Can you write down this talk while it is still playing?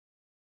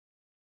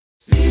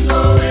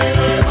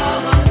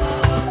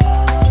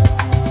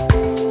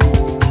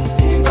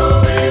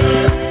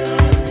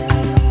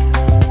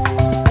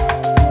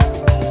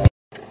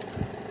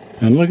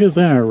And look at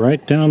that,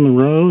 right down the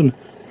road,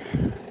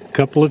 a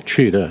couple of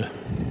cheetah.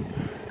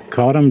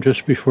 Caught them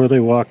just before they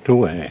walked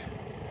away.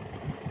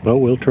 But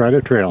we'll try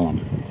to trail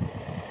them.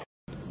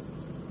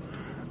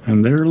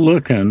 And they're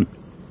looking.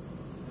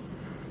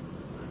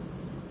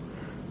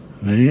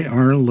 They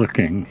are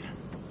looking.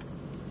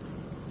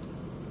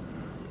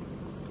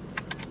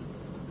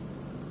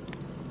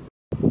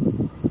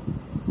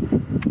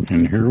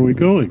 And here we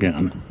go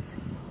again.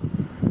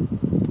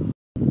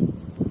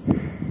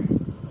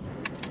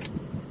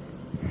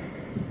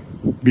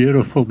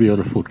 Beautiful,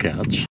 beautiful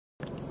cats.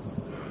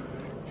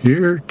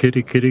 Here,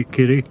 kitty, kitty,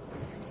 kitty.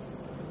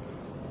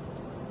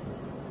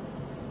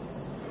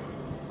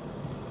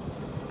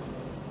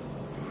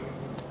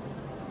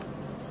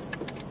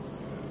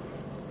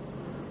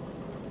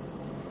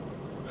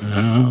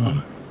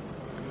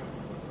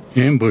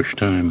 Ambush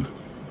time.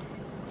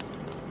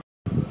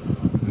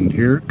 And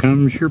here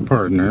comes your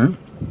partner.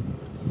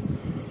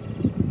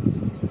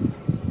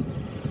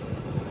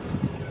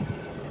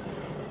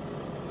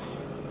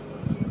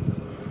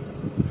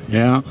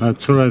 Yeah,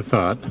 that's what I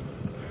thought.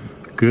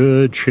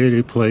 Good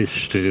shady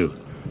place to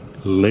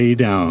lay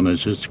down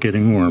as it's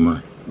getting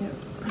warmer. Yep.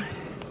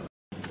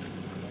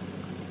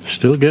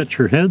 Still got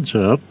your heads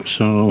up,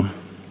 so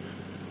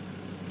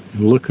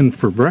looking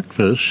for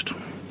breakfast.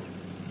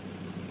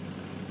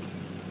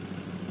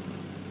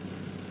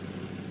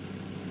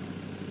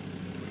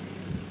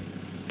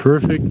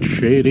 Perfect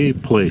shady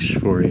place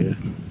for you.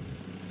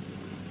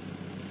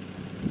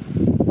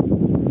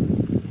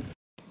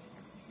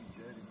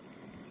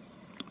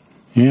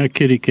 Yeah,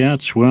 kitty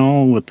cats,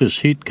 well, with this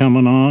heat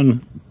coming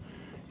on,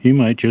 you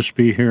might just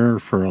be here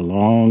for a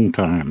long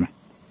time.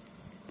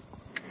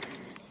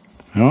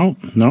 Oh,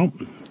 nope.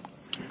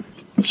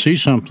 See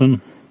something.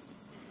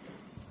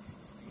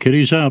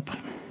 Kitty's up.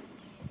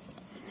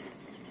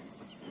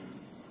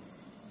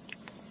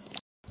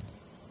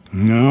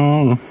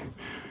 No,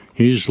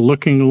 he's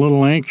looking a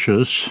little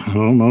anxious. I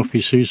don't know if he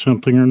sees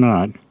something or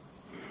not.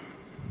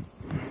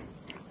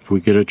 If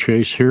we get a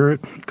chase here,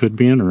 it could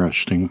be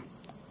interesting.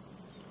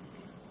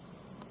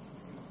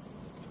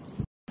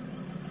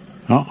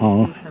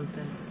 Uh-oh.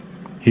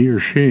 He or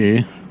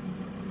she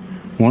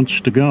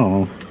wants to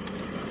go.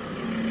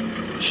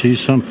 See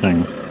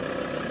something.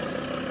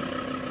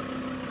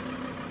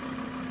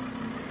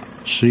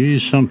 See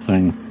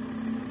something.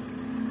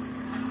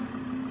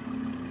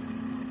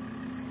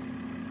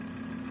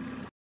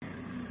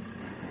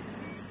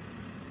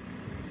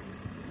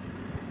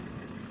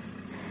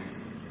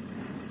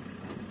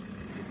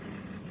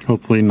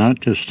 Hopefully not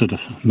just at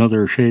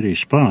another shady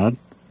spot.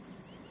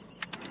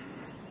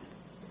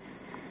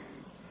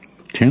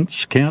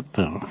 Tense cat,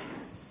 though.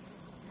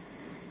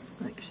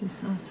 Like she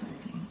saw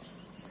something.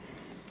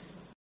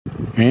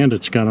 And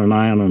it's got an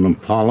eye on an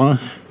impala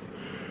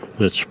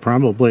that's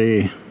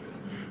probably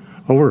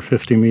over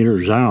 50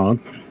 meters out,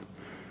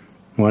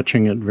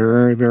 watching it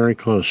very, very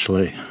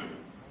closely.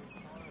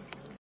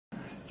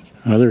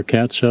 Other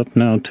cat's up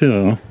now,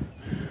 too.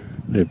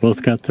 They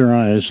both got their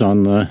eyes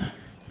on the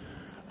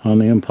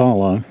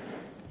impala.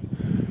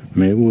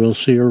 Maybe we'll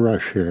see a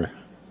rush here.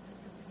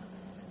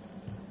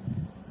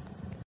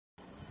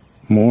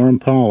 More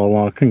impala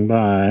walking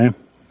by.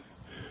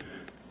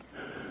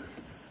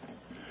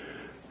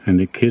 And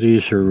the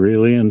kitties are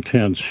really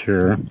intense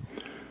here,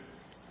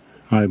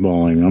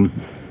 eyeballing them.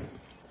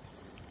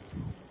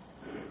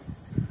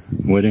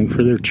 Waiting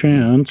for their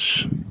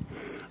chance,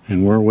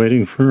 and we're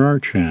waiting for our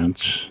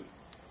chance.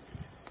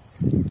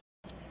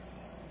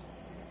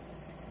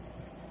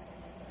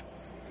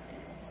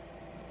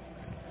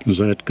 Is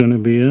that going to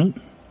be it?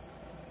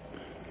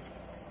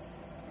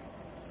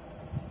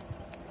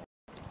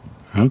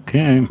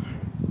 Okay.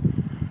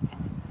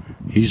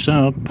 He's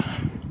up.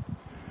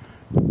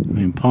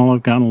 The impala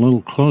have gotten a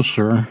little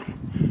closer.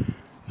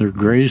 They're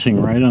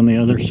grazing right on the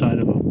other side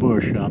of a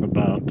bush out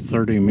about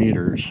 30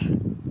 meters.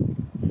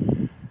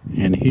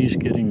 And he's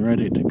getting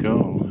ready to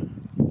go.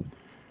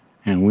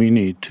 And we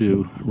need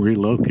to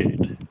relocate.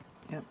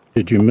 Yep.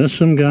 Did you miss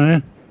him,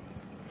 Guy?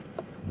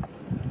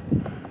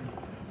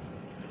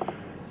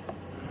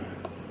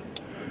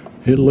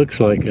 It looks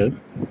like it.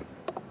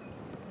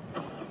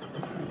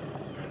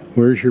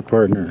 Where's your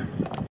partner?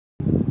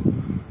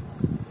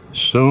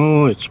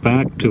 So it's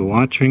back to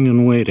watching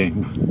and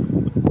waiting.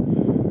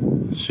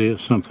 Let's see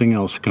if something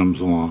else comes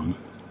along.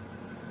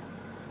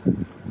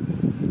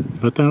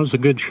 But that was a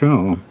good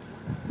show.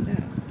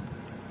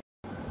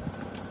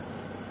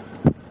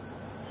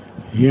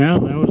 Yeah,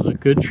 that was a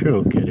good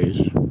show,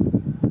 kitties.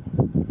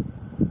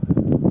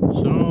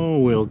 So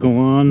we'll go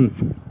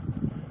on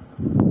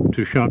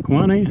to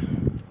Shakwani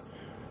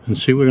and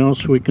see what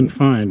else we can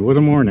find. What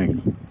a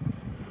morning.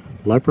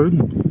 Leopard,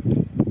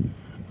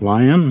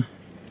 lion,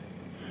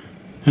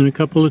 and a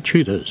couple of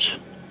cheetahs.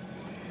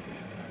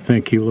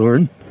 Thank you,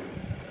 Lord.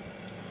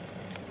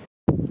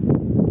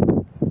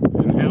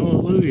 And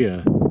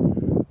hallelujah,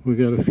 we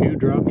got a few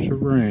drops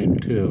of rain,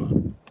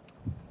 too.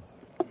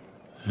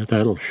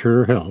 That'll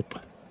sure help.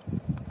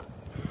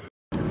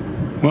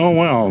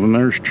 Well, and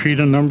there's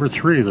cheetah number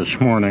 3 this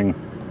morning.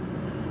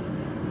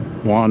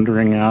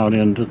 wandering out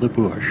into the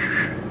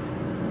bush.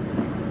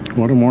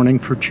 What a morning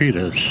for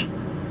cheetahs.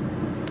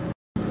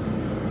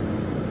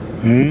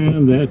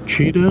 And that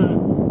cheetah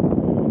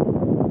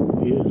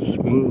is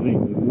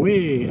moving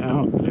way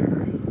out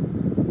there.